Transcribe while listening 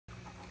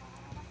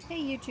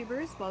Hey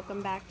YouTubers,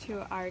 welcome back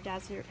to our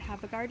Desert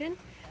Have a Garden.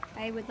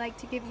 I would like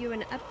to give you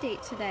an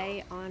update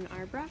today on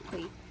our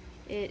broccoli.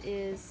 It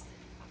is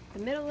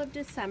the middle of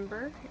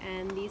December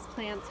and these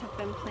plants have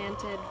been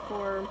planted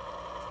for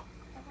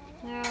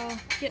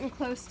getting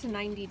close to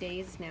 90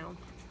 days now.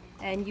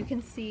 And you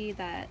can see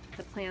that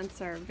the plants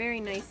are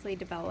very nicely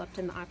developed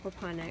in the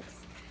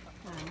aquaponics.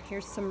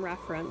 Here's some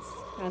reference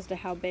as to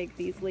how big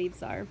these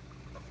leaves are.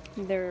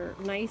 They're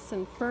nice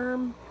and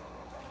firm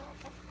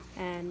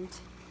and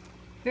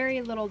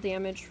very little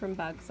damage from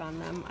bugs on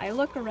them. I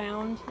look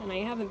around and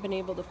I haven't been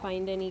able to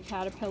find any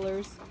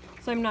caterpillars,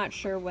 so I'm not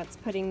sure what's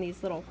putting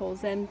these little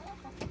holes in.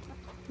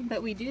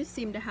 But we do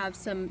seem to have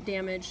some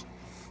damage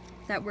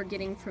that we're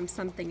getting from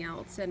something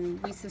else, and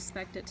we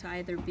suspect it to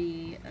either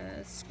be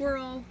a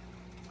squirrel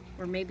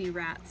or maybe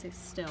rats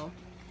still.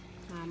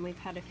 We've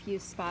had a few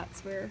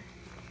spots where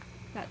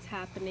that's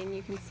happening,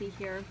 you can see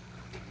here.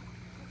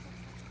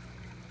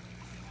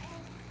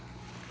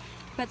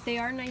 But they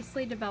are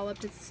nicely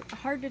developed. It's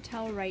hard to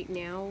tell right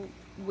now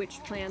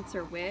which plants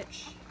are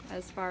which,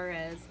 as far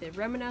as the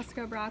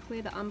Romanesco broccoli,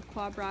 the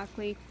umpqua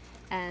broccoli,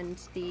 and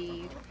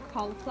the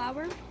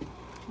cauliflower.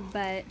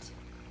 But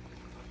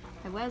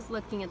I was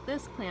looking at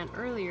this plant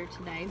earlier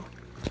today,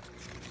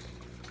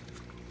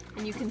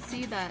 and you can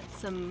see that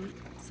some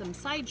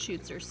side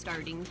shoots are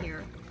starting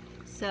here.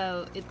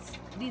 So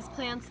these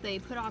plants, they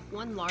put off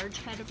one large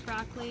head of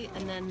broccoli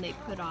and then they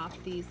put off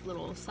these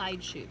little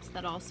side shoots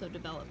that also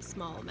develop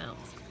small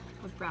amounts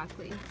of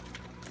broccoli.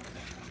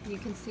 You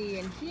can see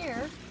in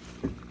here,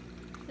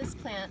 this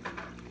plant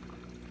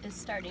is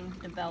starting to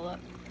develop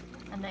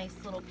a nice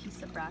little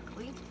piece of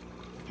broccoli.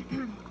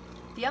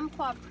 The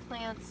umpqua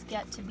plants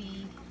get to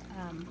be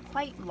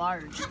quite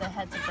large, the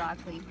heads of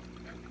broccoli.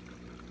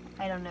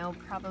 I don't know,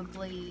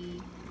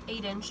 probably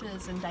 8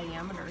 inches in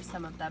diameter,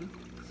 some of them.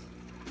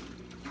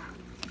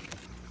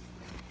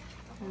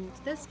 And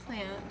this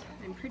plant,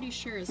 I'm pretty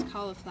sure, is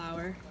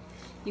cauliflower.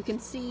 You can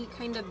see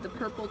kind of the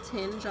purple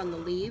tinge on the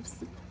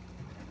leaves,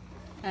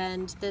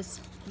 and this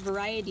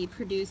variety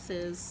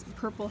produces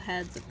purple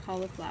heads of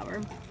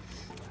cauliflower.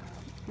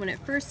 When it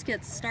first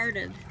gets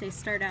started, they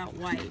start out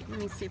white. Let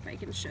me see if I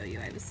can show you.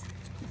 I was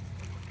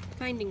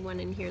finding one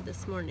in here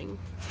this morning.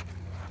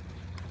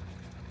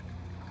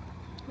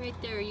 Right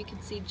there you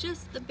can see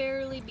just the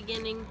barely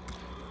beginning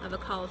of a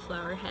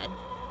cauliflower head.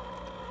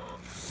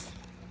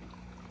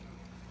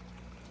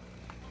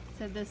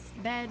 So this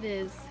bed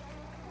is,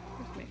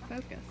 where's my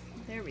focus?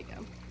 There we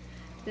go.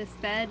 This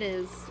bed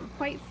is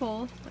quite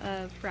full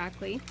of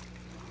broccoli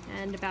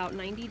and about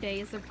 90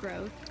 days of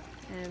growth,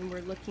 and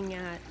we're looking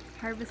at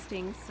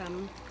harvesting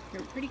some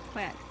pretty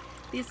quick.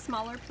 These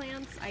smaller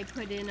plants I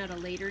put in at a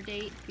later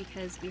date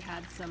because we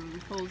had some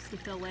holes to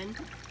fill in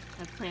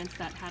of plants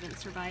that hadn't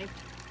survived,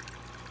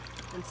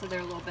 and so they're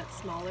a little bit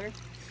smaller.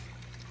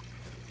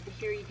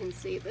 Here you can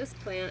see this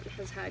plant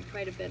has had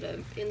quite a bit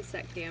of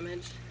insect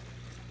damage.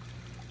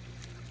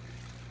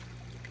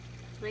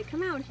 I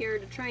come out here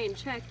to try and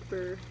check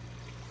for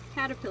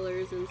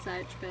caterpillars and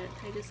such, but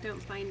I just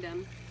don't find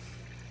them.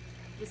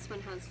 This one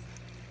has,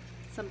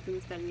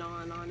 something's been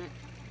gnawing on it,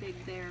 big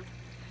there.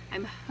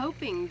 I'm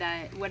hoping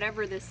that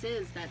whatever this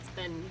is that's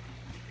been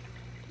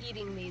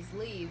eating these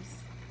leaves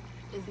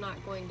is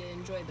not going to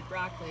enjoy the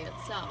broccoli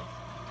itself.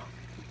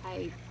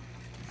 I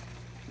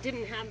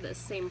didn't have this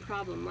same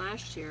problem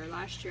last year.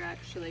 Last year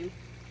actually,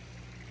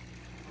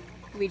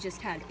 we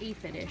just had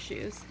aphid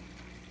issues.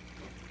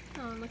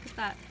 Oh, look at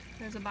that.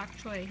 There's a bok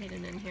choy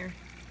hidden in here.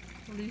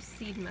 A loose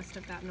seed must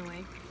have gotten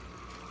away.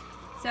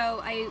 So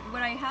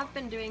what I have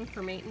been doing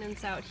for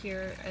maintenance out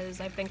here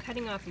is I've been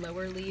cutting off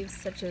lower leaves,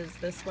 such as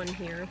this one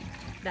here,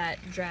 that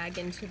drag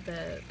into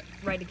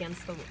right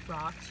against the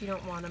rocks. You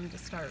don't want them to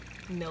start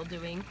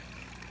mildewing.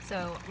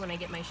 So when I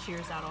get my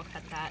shears out, I'll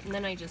cut that. And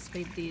then I just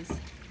feed these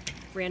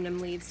random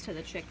leaves to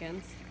the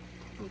chickens.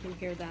 You can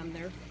hear them.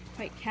 They're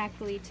quite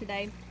cackly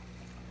today.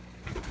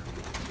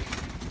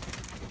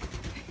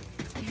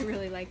 I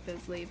really like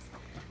those leaves.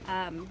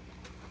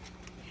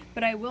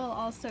 But I will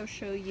also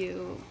show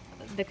you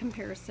the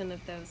comparison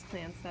of those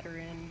plants that are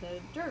in the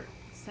dirt.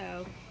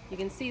 So you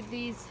can see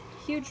these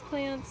huge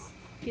plants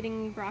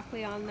getting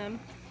broccoli on them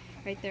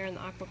right there in the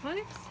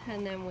aquaponics,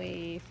 and then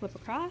we flip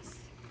across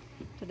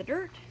to the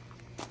dirt,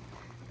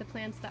 the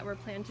plants that were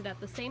planted at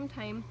the same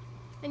time,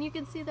 and you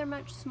can see they're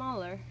much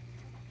smaller,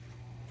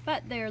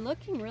 but they're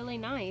looking really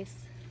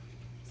nice.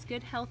 It's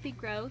good healthy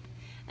growth,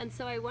 and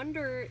so I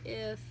wonder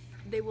if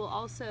they will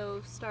also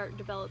start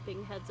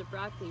developing heads of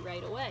broccoli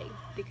right away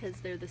because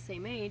they're the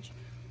same age,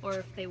 or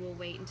if they will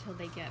wait until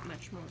they get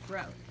much more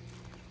growth.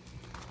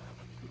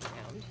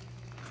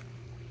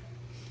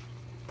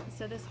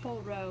 So this whole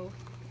row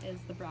is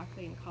the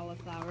broccoli and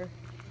cauliflower,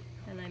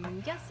 and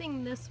I'm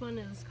guessing this one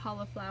is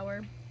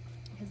cauliflower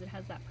because it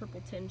has that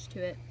purple tinge to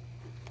it.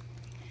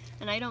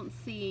 And I don't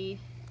see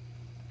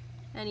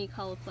any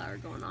cauliflower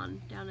going on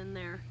down in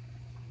there.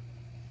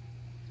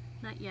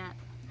 Not yet.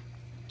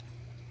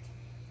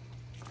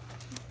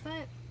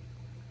 But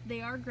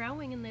they are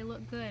growing and they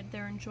look good.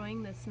 They're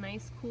enjoying this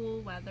nice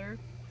cool weather.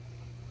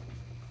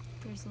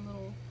 There's a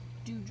little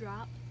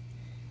dewdrop.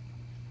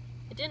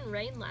 It didn't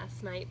rain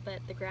last night, but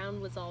the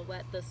ground was all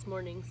wet this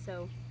morning,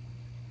 so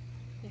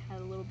it had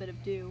a little bit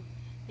of dew.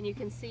 And you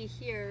can see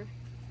here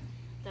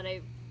that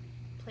I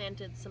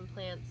planted some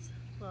plants.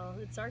 Well,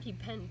 it's already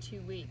been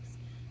 2 weeks,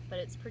 but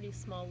it's pretty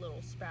small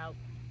little sprout.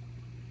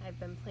 I've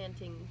been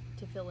planting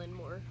to fill in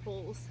more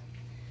holes.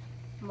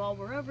 And while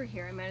we're over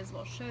here, I might as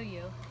well show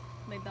you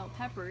my bell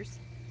peppers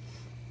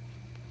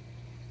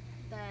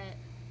that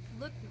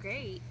look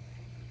great,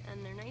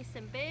 and they're nice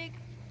and big,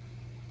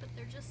 but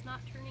they're just not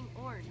turning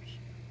orange.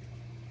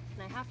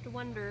 And I have to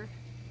wonder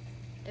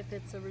if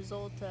it's a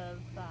result of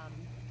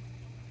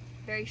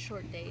very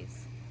short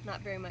days,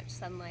 not very much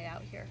sunlight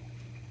out here.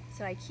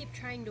 So I keep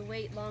trying to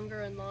wait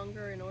longer and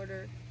longer in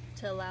order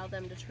to allow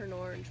them to turn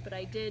orange, but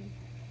I did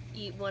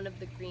eat one of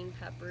the green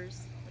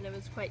peppers and it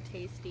was quite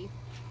tasty.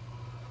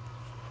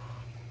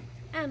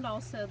 And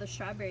also the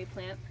strawberry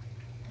plant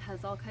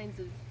has all kinds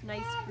of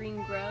nice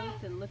green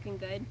growth and looking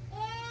good.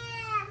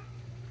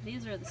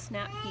 These are the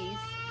snap peas,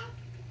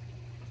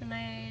 and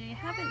I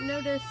haven't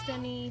noticed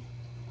any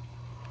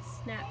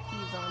snap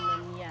peas on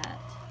them yet.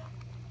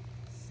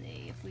 Let's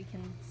see if we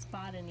can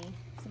spot any.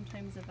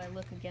 Sometimes if I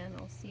look again,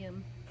 I'll see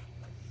them.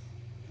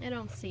 I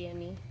don't see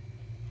any,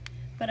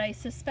 but I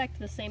suspect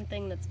the same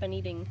thing that's been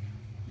eating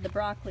the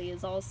broccoli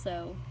is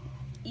also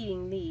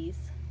eating these.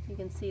 You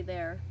can see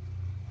there,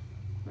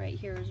 right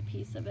here is a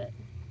piece of it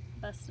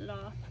busted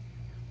off.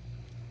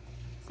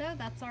 So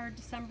that's our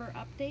December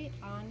update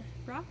on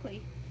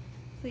broccoli.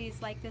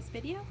 Please like this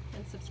video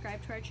and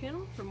subscribe to our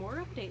channel for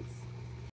more updates.